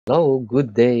Hello,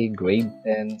 good day, grade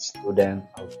 10 student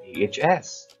of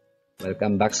PHS.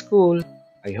 Welcome back school.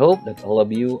 I hope that all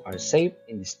of you are safe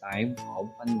in this time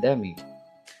of pandemic.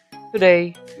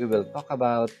 Today, we will talk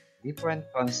about different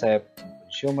concepts in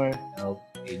consumer health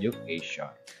education.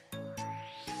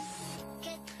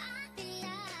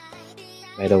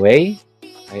 By the way,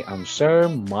 I am Sir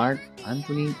Mark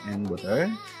Anthony N. Butter,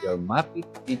 your Mapeh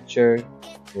teacher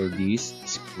for this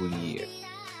school year.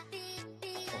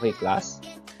 Okay, class?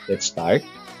 Let's start.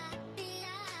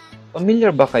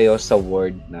 Familiar ba kayo sa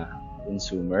word na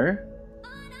consumer?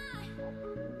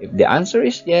 If the answer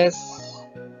is yes,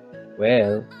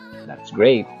 well, that's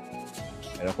great.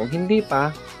 Pero kung hindi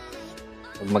pa,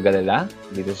 huwag mag-alala,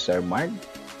 dito si Sir Mark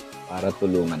para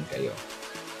tulungan kayo.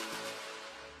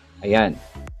 Ayan.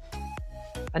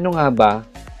 Ano nga ba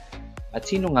at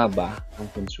sino nga ba ang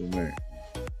consumer?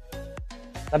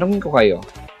 Tanungin ko kayo,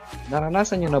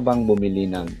 naranasan nyo na bang bumili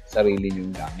ng sarili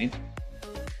nyong gamit?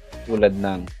 Tulad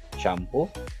ng shampoo,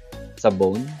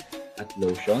 sabon, at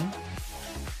lotion?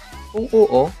 Kung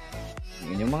oo, ang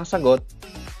inyong mga sagot,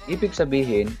 ibig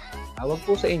sabihin, tawag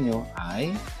po sa inyo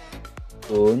ay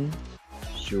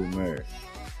consumer.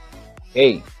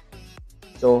 Okay.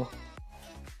 So,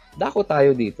 dako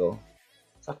tayo dito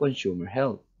sa consumer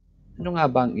health. Ano nga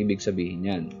ba ang ibig sabihin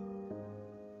yan?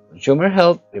 Consumer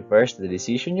health refers to the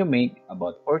decision you make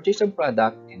about purchase of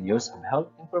product and use of health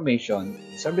information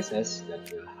and services that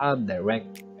will have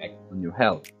direct effect on your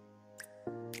health.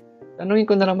 Tanungin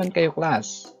ko na naman kayo,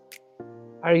 class.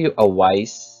 Are you a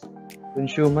wise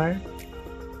consumer?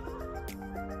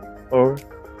 Or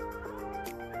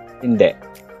hindi?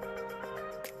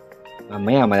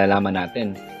 Mamaya malalaman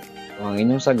natin kung ang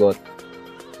inyong sagot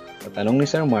sa tanong ni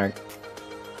Sir Mark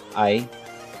ay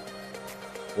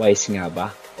wise nga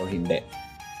ba o hindi.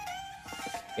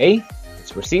 Okay,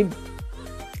 let's proceed.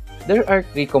 There are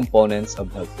three components of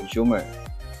health consumer.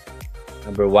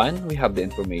 Number one, we have the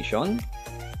information.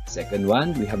 Second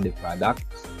one, we have the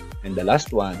products. And the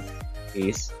last one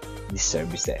is the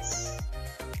services.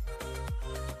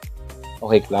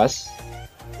 Okay, class.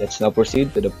 Let's now proceed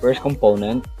to the first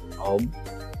component of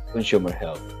consumer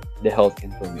health, the health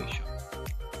information.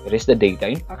 It is the data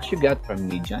and facts you get from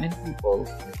media and people,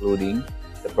 including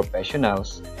the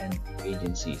professionals and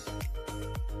agencies.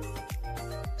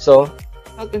 So,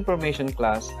 health information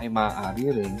class ay maaari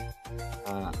rin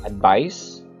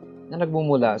advice na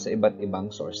nagmumula sa iba't ibang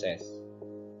sources.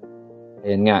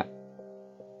 Ayan nga,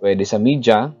 pwede sa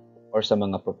media or sa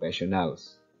mga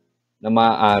professionals na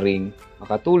maaaring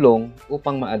makatulong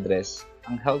upang ma-address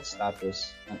ang health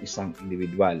status ng isang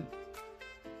individual.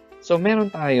 So, meron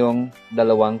tayong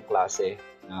dalawang klase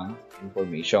ng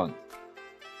information.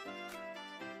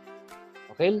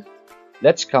 Okay,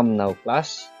 let's come now,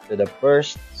 class, to the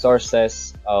first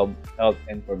sources of health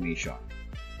information.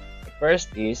 The first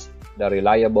is the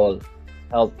reliable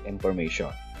health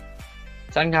information.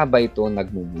 Saan nga ba ito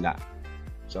nagmumula?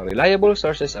 So, reliable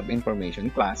sources of information,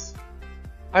 class,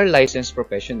 are licensed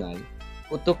professionals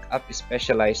who took up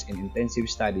specialized and intensive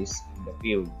studies in the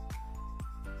field.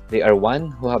 They are one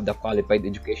who have the qualified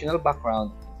educational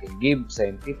background and can give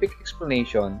scientific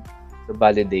explanation to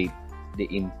validate the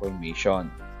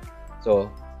information. So,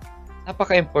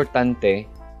 napaka-importante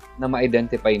na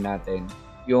ma-identify natin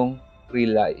yung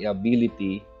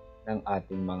reliability ng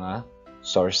ating mga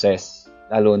sources,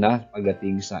 lalo na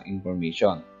pagdating sa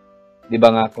information. Di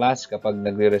ba nga, class, kapag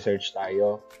nagre-research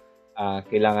tayo,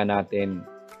 kailangan natin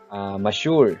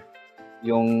ma-sure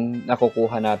yung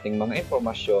nakukuha nating mga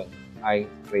informasyon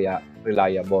ay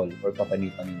reliable or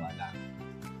kapani-paniwala.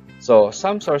 So,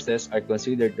 some sources are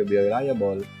considered to be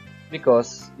reliable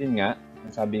because, yun nga,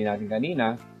 sabi natin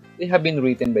kanina, they have been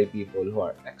written by people who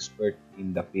are expert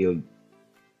in the field.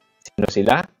 Sino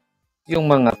sila? Yung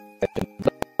mga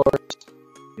doctors,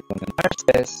 yung mga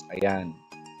nurses, ayan.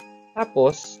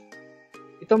 Tapos,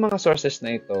 itong mga sources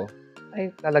na ito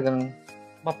ay talagang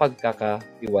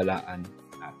mapagkakatiwalaan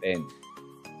natin.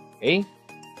 Okay?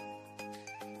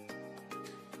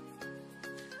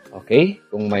 Okay,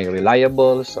 kung may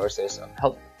reliable sources of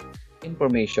health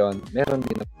information, meron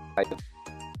din tayo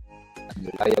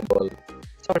reliable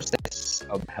sources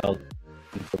of health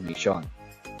information.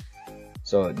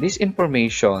 So, this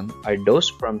information are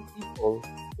those from people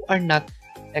who are not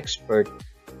expert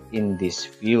in this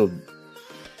field.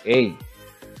 Okay.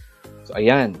 So,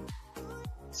 ayan.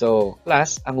 So,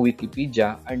 class, ang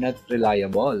Wikipedia are not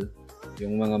reliable.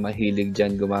 Yung mga mahilig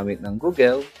dyan gumamit ng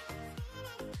Google,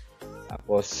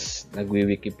 tapos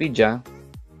nagwi-Wikipedia,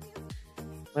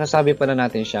 masasabi pa na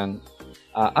natin siyang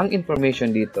ang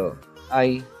information dito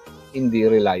ay hindi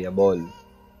reliable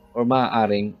or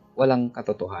maaaring walang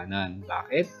katotohanan.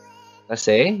 Bakit?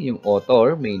 Kasi yung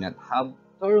author may not have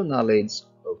thorough knowledge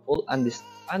or full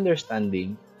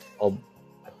understanding of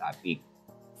a topic.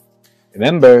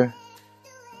 Remember,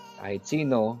 kahit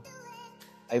sino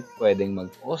ay pwedeng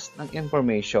mag-post ng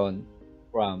information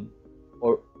from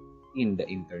or in the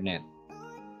internet.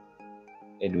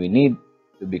 And we need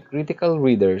to be critical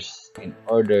readers in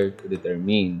order to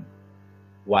determine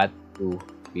what to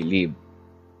believe.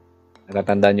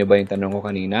 Natatandaan nyo ba yung tanong ko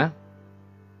kanina?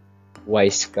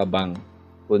 Wise ka bang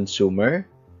consumer?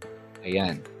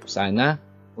 Ayan. Sana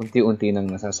unti-unti nang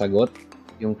nasasagot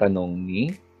yung tanong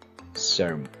ni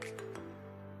Sir.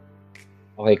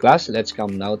 Okay, class, let's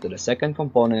come now to the second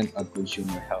component of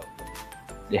consumer health,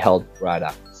 the health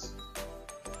products.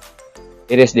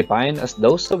 It is defined as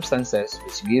those substances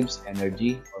which gives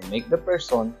energy or make the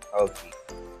person healthy.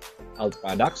 Health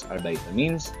products are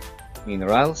vitamins,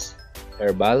 minerals,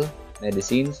 herbal,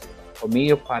 medicines,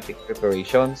 homeopathic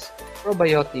preparations,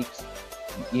 probiotics,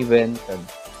 and even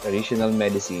traditional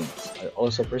medicines are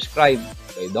also prescribed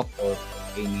by doctor or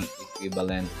any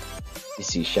equivalent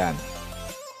physician.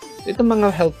 Itong mga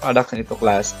health products na ito,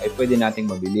 class, ay pwede nating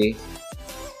mabili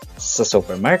sa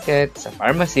supermarket, sa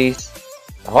pharmacies,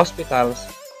 sa hospitals,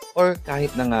 or kahit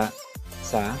na nga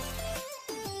sa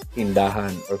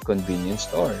tindahan or convenience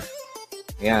store.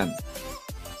 Ayan.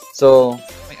 So,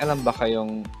 may alam ba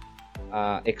kayong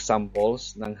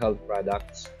examples ng health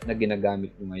products na ginagamit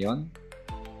nyo ngayon?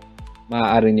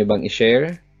 Maaari nyo bang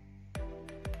i-share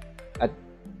at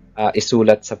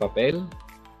isulat sa papel?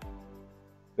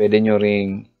 Pwede nyo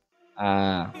ring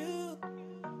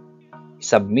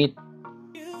submit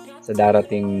sa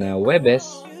darating na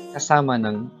Webes kasama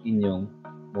ng inyong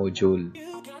module.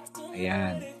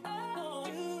 Ayan.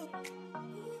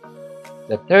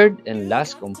 The third and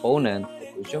last component of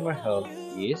consumer health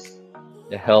is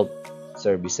the health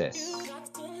services.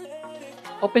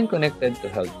 Often connected to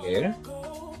healthcare,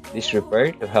 this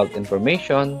refer to health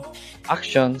information,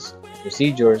 actions,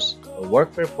 procedures, or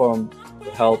work performed to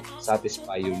help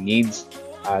satisfy your needs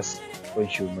as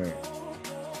consumer.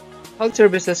 Health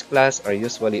services, class, are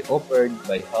usually offered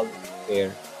by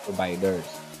healthcare providers.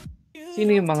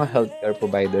 Sino yung mga healthcare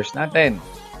providers natin?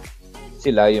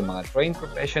 Sila yung mga trained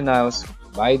professionals who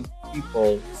provide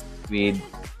people with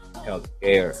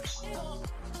healthcare.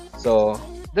 So,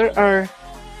 there are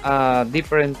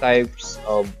different types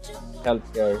of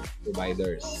healthcare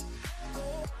providers.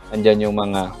 Andyan yung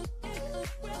mga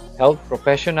health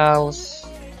professionals,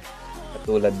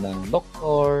 katulad ng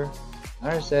doktor,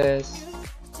 nurses,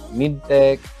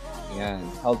 midtech, yan,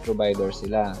 health providers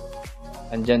sila.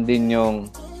 Andyan din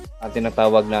yung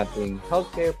tinatawag nating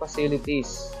healthcare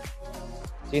facilities.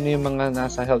 Sino yung mga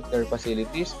nasa healthcare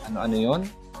facilities? Ano-ano yun?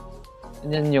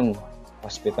 Andyan yung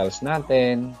hospitals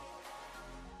natin.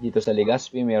 Dito sa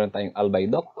Legazpi, meron tayong Albay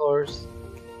Doctors,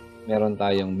 meron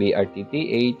tayong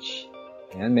BRTTH,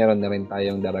 ayan, meron na rin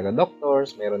tayong Daraga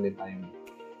Doctors, meron din tayong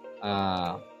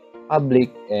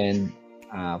public and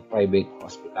private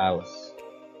hospitals.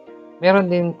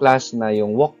 Meron din, class, na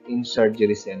yung walk-in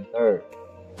surgery center.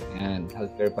 Ayan,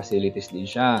 healthcare facilities din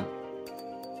siya.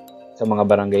 Sa mga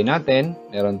barangay natin,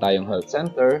 meron tayong health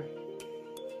center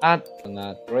at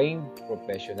mga trained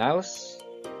professionals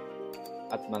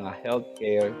at mga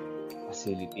healthcare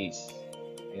facilities.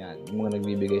 Ayan, yung mga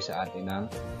nagbibigay sa atin ng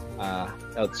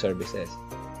health services.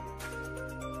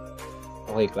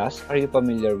 Okay, class, are you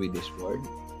familiar with this word?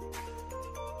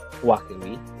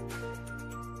 Quackery.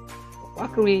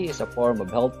 Quackery is a form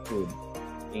of health food.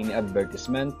 Any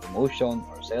advertisement, promotion,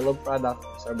 or sale of products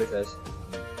or services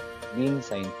being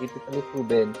scientifically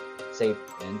proven, safe,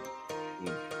 and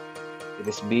effective.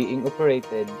 It is being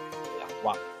operated by a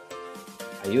quack.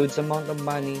 A huge amount of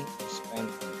money is spent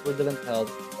on fraudulent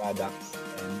health products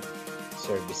and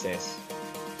services.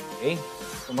 Okay?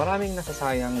 So maraming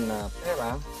nasasayang na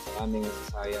pera, maraming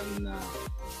nasasayang na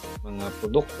mga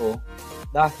produkto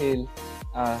dahil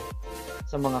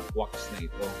sa mga quacks na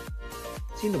ito.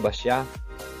 Sino ba siya?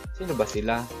 Sino ba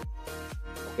sila?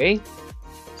 Okay?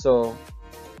 So,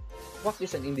 quack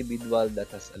is an individual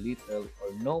that has a little or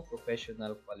no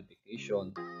professional qualification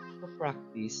to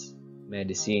practice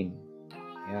medicine.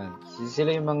 Ayan.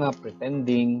 Sila yung mga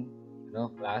pretending,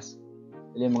 class?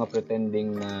 Sila yung mga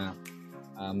pretending na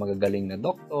magagaling na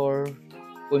doktor,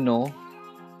 kuno,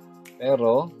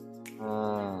 pero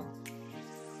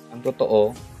ang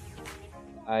totoo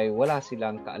ay wala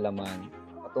silang kaalaman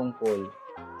patungkol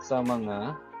sa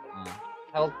mga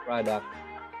health product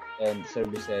and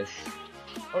services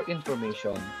or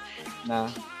information na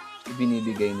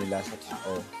ibinibigay nila sa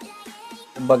tao.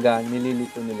 Kumbaga,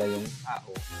 nililito nila yung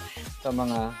tao sa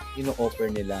mga ino-offer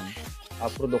nilang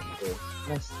produkto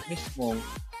na mismong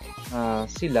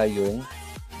sila yung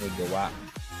may gawa.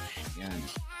 Yan.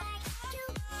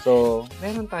 So,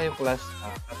 meron tayo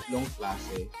tatlong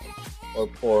klase or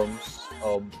forms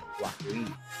of quackery.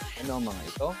 Ano ang mga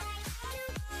ito?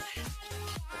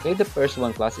 Okay, the first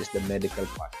one class is the medical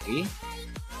quackery.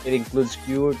 It includes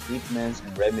cure, treatments,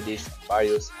 and remedies of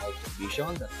various health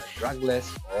conditions that are drugless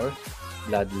or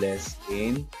bloodless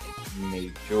in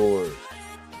nature.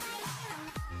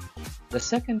 The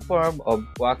second form of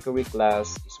quackery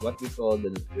class is what we call the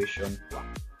nutrition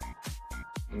quackery.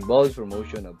 Involves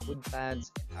promotion of food fads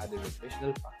and other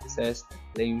nutritional practices that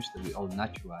claims to be all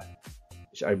natural,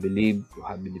 which are believed to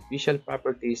have beneficial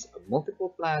properties of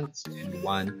multiple plants and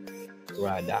one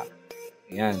product.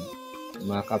 Ayan,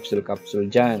 yung mga capsule-capsule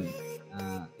dyan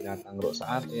na tinatangro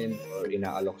sa atin or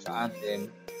inaalok sa atin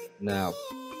na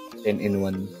 10 in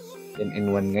 1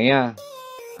 ngaya.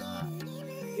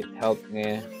 It helped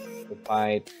nga to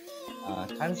fight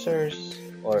cancers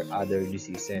or other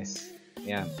diseases.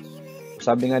 Ayan.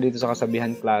 Sabi nga dito sa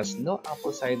kasabihan class, no apple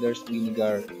cider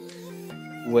vinegar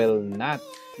will not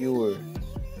cure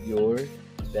your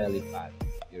belly fat.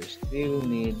 You still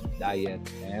need diet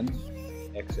and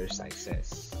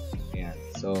exercises. Ayan.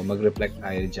 So, mag-reflect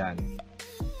tayo dyan.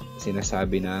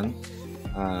 Sinasabi ng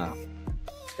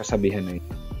kasabihan na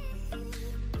ito.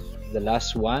 The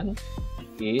last one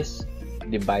is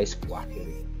device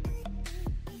quackery.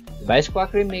 Device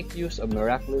quackery make use of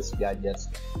miraculous gadgets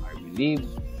that are believed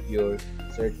cure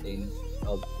certain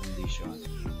health condition.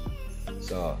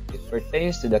 So, it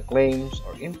pertains to the claims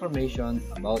or information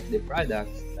about the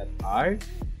products that are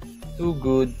too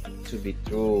good to be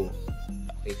true.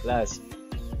 Okay, class.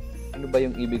 Ano ba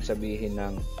yung ibig sabihin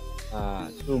ng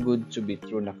too good to be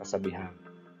true na kasabihan?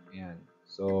 Ayan.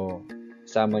 So,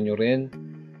 isama nyo rin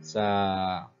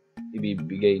sa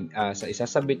ibibigay, sa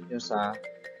isasabit nyo sa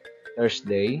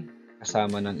Thursday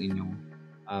kasama ng inyong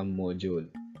module.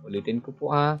 Ulitin ko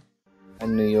po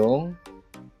ano yung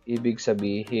ibig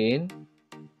sabihin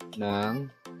ng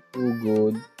too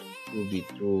good to be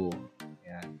true.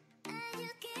 Ayan.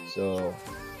 So,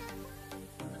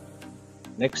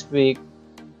 next week,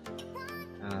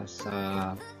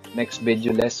 sa next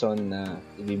video lesson na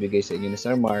ibibigay sa inyo ni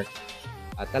Sir Mark,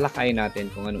 talakayin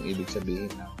natin kung anong ibig sabihin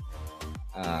ng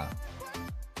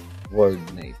word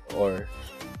na ito or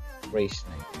phrase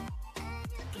na ito.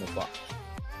 Ano po?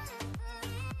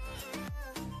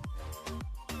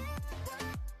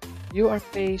 You are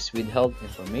faced with health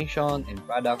information and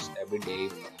products every day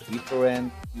from different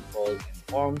people and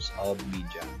forms of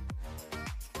media.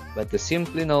 But to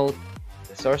simply note,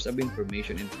 the source of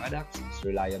information and products is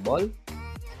reliable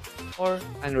or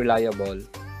unreliable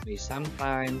may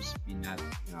sometimes be not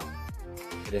known.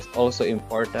 It is also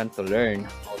important to learn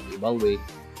how to evaluate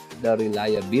the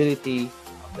reliability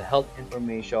of the health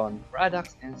information,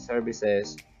 products, and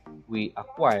services we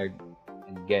acquired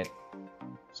and get.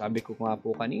 Sabi ko nga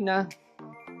po kanina,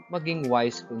 maging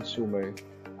wise consumer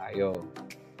tayo.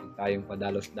 Huwag tayong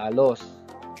padalos-dalos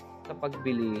sa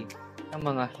pagbili ng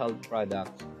mga health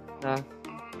products na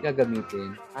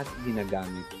gagamitin at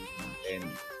ginagamit natin.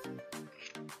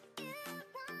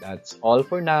 That's all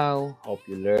for now. Hope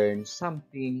you learned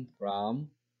something from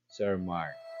Sir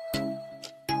Mark.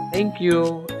 Thank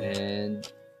you and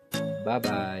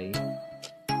bye-bye.